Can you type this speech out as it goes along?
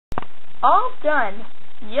All done.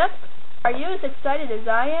 Yep. Are you as excited as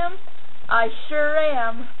I am? I sure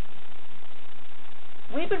am.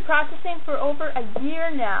 We've been practicing for over a year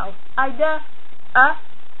now.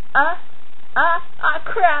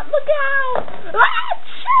 Crap, look out!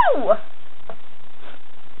 Achoo!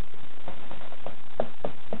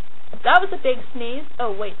 That was a big sneeze.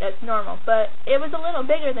 Oh, wait, that's normal. But it was a little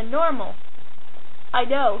bigger than normal. I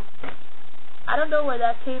know. I don't know where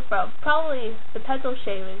that came from. Probably the pencil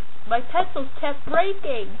shaving. My pencils kept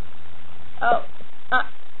breaking. Oh,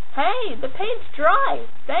 hey, the paint's dry.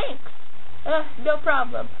 Thanks. No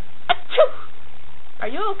problem. Achoo! Are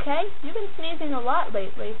you okay? You've been sneezing a lot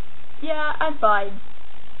lately. Yeah, I'm fine.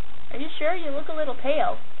 Are you sure? You look a little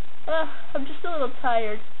pale. I'm just a little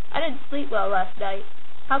tired. I didn't sleep well last night.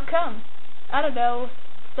 How come? I don't know.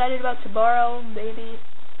 Excited about tomorrow, maybe.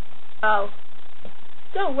 Oh.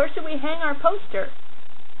 So, where should we hang our poster?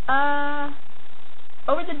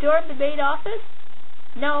 Over the door of the maid office?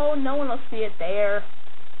 No, no one will see it there.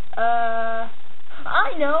 I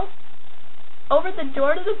know. Over the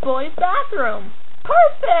door to the boys' bathroom.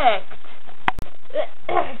 Perfect!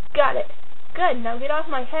 Got it. Good, now get off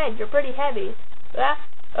my head. You're pretty heavy.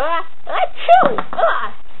 Achoo!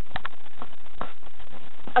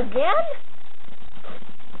 Again?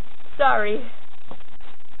 Sorry.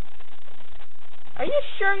 Are you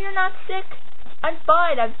sure you're not sick? I'm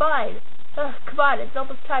fine. Come on, it's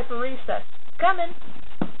almost time for recess. Coming.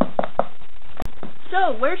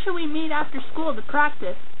 So, where should we meet after school to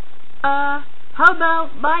practice? How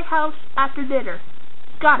about my house after dinner?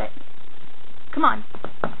 Got it. Come on.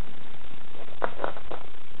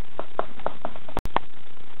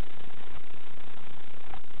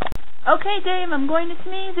 Okay, Dave, I'm going to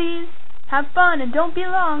Sneezy's. Have fun and don't be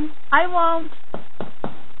long. I won't.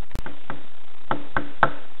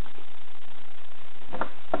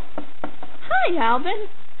 Hi, Alvin.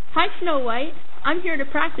 Hi, Snow White. I'm here to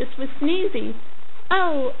practice with Sneezy.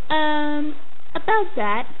 Oh, about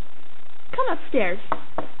that. Come upstairs.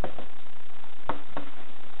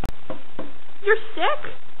 You're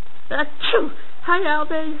sick? Achoo! Hi,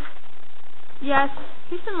 Alvin. Yes,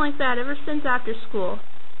 he's been like that ever since after school.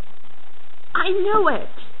 I knew it!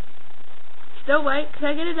 Snow White, can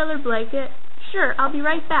I get another blanket? Sure, I'll be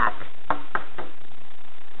right back.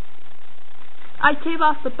 I came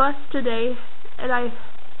off the bus today, and I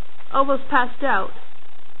almost passed out.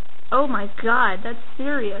 Oh my God, that's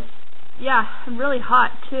serious. Yeah, I'm really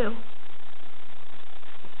hot, too.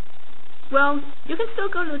 Well, you can still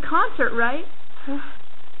go to the concert, right?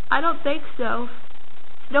 I don't think so.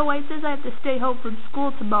 Snow White says I have to stay home from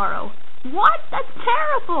school tomorrow. What? That's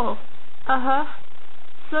terrible! Uh-huh.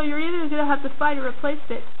 So you're either going to have to find a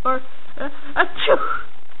replacement, or... achoo!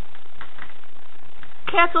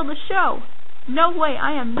 Cancel the show. No way,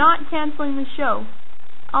 I am not canceling the show.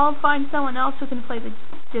 I'll find someone else who can play the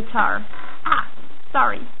guitar.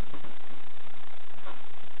 Sorry.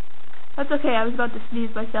 That's okay, I was about to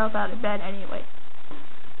sneeze myself out of bed anyway.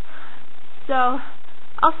 So,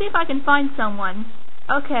 I'll see if I can find someone.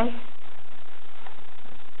 Okay.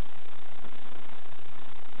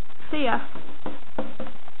 See ya.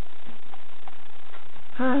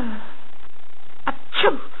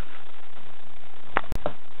 Achoo!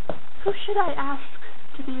 Who should I ask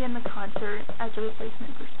to be in the concert as a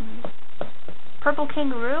replacement for Sneeze? Purple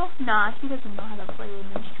Kangaroo? Nah, he doesn't know how to play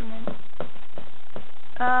an instrument.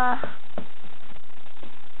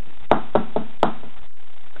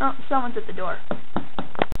 Oh, someone's at the door.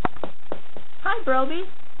 Hi, Broby.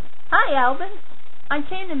 Hi, Alvin. I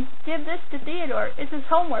came to give this to Theodore. It's his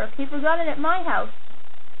homework. He forgot it at my house.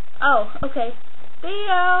 Oh, okay.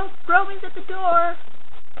 Theo, Broby's at the door.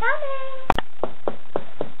 Coming.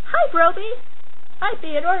 Hi, Broby. Hi,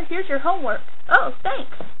 Theodore. Here's your homework. Oh,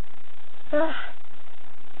 thanks.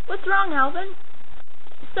 What's wrong, Alvin?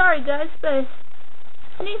 Sorry, guys, but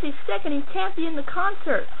Sneezy's sick and he can't be in the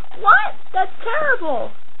concert. What? That's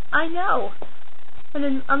terrible. I know. And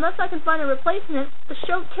then, unless I can find a replacement, the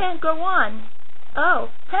show can't go on. Oh,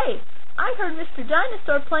 hey, I heard Mr.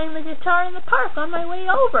 Dinosaur playing the guitar in the park on my way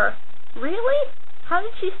over. Really? How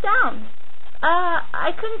did she sound?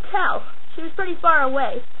 I couldn't tell. She was pretty far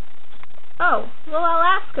away. Oh, well, I'll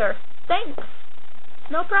ask her. Thanks.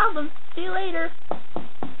 No problem. See you later.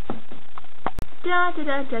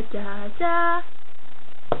 Da-da-da-da-da-da.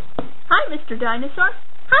 Hi, Mr. Dinosaur.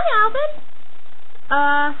 Hi, Alvin.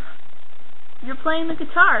 You're playing the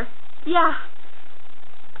guitar. Yeah.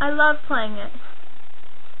 I love playing it.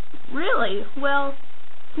 Really? Well,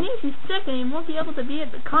 Sneezy's sick and he won't be able to be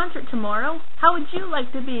at the concert tomorrow. How would you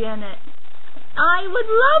like to be in it? I would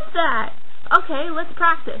love that! Okay, let's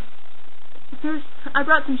practice. I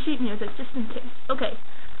brought some sheet music just in case. Okay.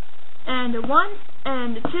 and a 1,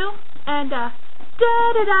 and a 2, and a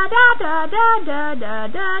da da da da da da da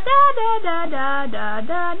da da da da da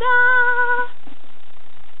da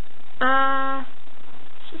da.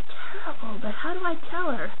 She's terrible, but how do I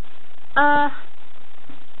tell her?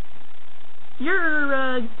 You're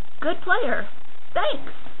a good player.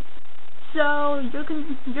 Thanks. So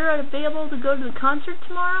you're available to go to the concert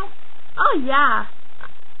tomorrow? Oh yeah.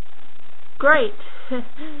 Great.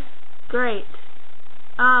 Great.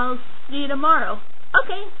 I'll see you tomorrow.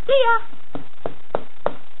 Okay, see ya.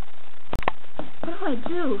 What do I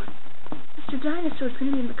do? Mr. Dinosaur's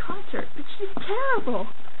going to be in the concert, but she's terrible.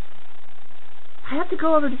 I have to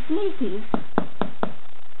go over to Sneezy's.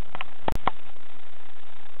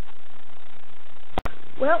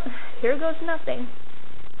 Well, here goes nothing.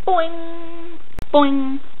 Boing!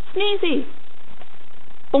 Boing! Sneezy!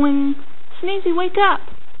 Boing! Sneezy, wake up!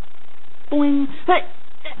 Boing! Hey!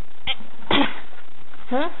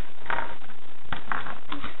 Huh?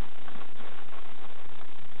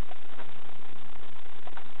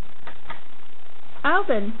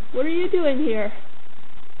 Alvin, what are you doing here?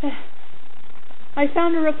 I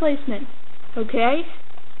found a replacement. Okay?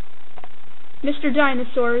 Mr.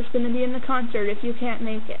 Dinosaur is going to be in the concert if you can't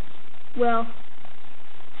make it. Well,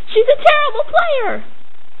 she's a terrible player!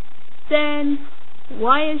 Then,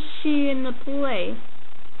 why is she in the play?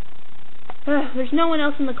 There's no one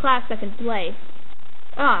else in the class that can play.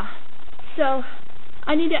 So,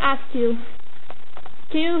 I need to ask you,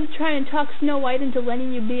 can you try and talk Snow White into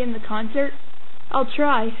letting you be in the concert? I'll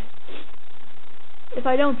try. If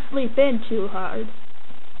I don't sleep in too hard.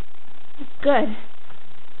 Good.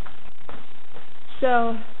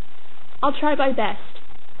 So, I'll try my best.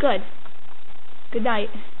 Good. Good night.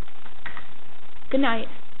 Good night.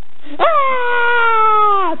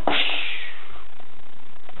 Ah!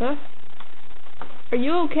 Huh? Are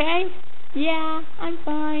you okay? Yeah, I'm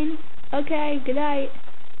fine. Okay, good night.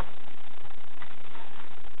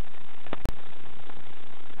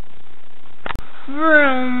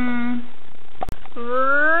 Vroom.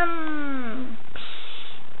 Vroom.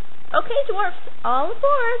 Okay, dwarfs, all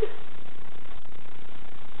aboard.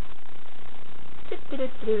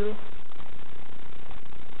 Do-do-do-do.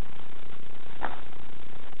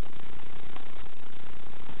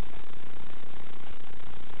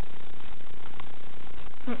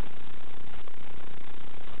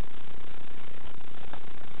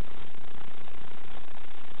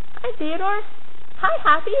 Hi, Theodore. Hi,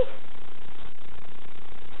 Happy.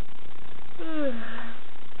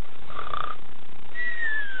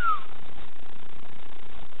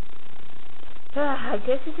 I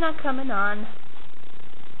guess he's not coming on.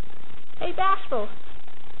 Hey, Bashful.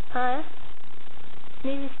 Huh?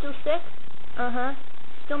 Sneezy's still sick? Uh-huh.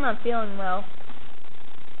 Still not feeling well.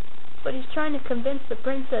 But he's trying to convince the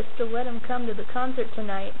princess to let him come to the concert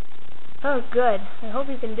tonight. Oh, good. I hope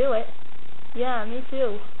he can do it. Yeah, me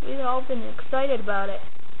too. We've all been excited about it.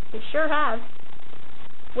 We sure have.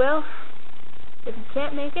 Well, if he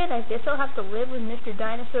can't make it, I guess I'll have to live with Mr.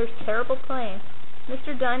 Dinosaur's terrible playing.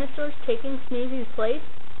 Mr. Dinosaur's taking Sneezy's place?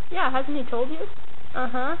 Yeah, hasn't he told you?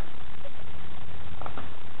 Uh-huh.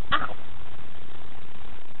 Ow!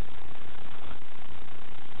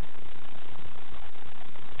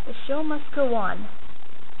 The show must go on.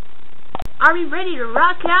 Are we ready to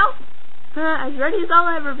rock out? As ready as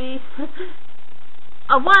I'll ever be.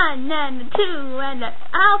 A 1 and a 2 and a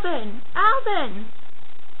Alvin! Alvin!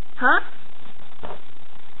 Huh?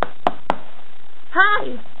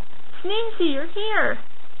 Hi! Sneezy, you're here!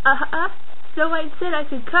 So I said I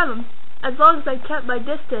could come, as long as I kept my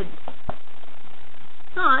distance.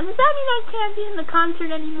 Aw, does that mean I can't be in the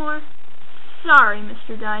concert anymore? Sorry,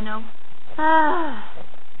 Mr. Dino.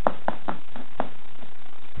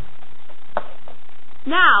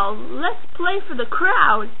 Now, let's play for the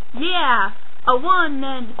crowd. Yeah! A 1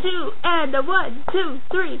 and a 2 and a 1, 2,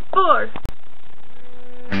 3, 4.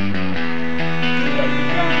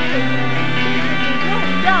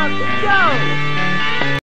 Stop the show!